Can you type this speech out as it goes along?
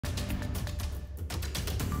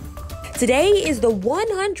Today is the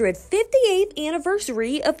 158th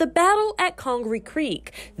anniversary of the battle at Congaree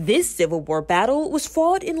Creek. This Civil War battle was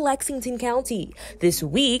fought in Lexington County. This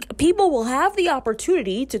week, people will have the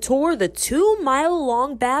opportunity to tour the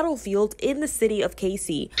 2-mile-long battlefield in the city of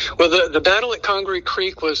Cayce. Well, the battle at Congaree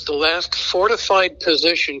Creek was the last fortified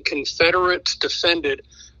position Confederates defended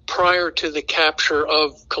prior to the capture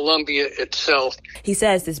of Columbia itself. He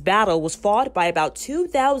says this battle was fought by about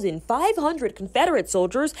 2,500 Confederate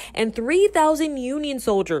soldiers and 3,000 Union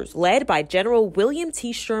soldiers, led by General William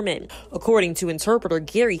T. Sherman. According to interpreter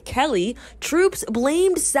Gary Kelly, troops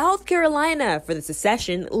blamed South Carolina for the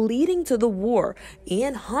secession leading to the war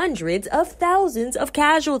and hundreds of thousands of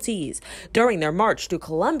casualties. During their march to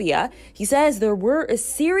Columbia, he says there were a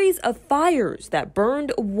series of fires that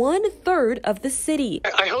burned 1/3 of the city.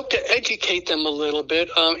 I hope to educate them a little bit.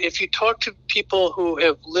 If you talk to people who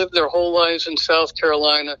have lived their whole lives in South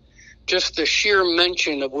Carolina, just the sheer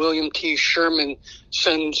mention of William T. Sherman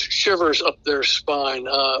sends shivers up their spine.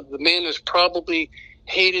 The man is probably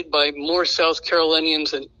hated by more South Carolinians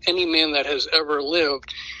than any man that has ever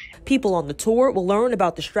lived. People on the tour will learn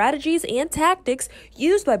about the strategies and tactics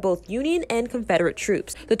used by both Union and Confederate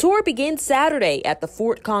troops. The tour begins Saturday at the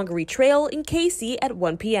Fort Congaree Trail in Cayce at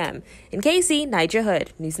 1 p.m. In Cayce, Nigel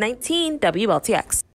Hood, News 19 WLTX.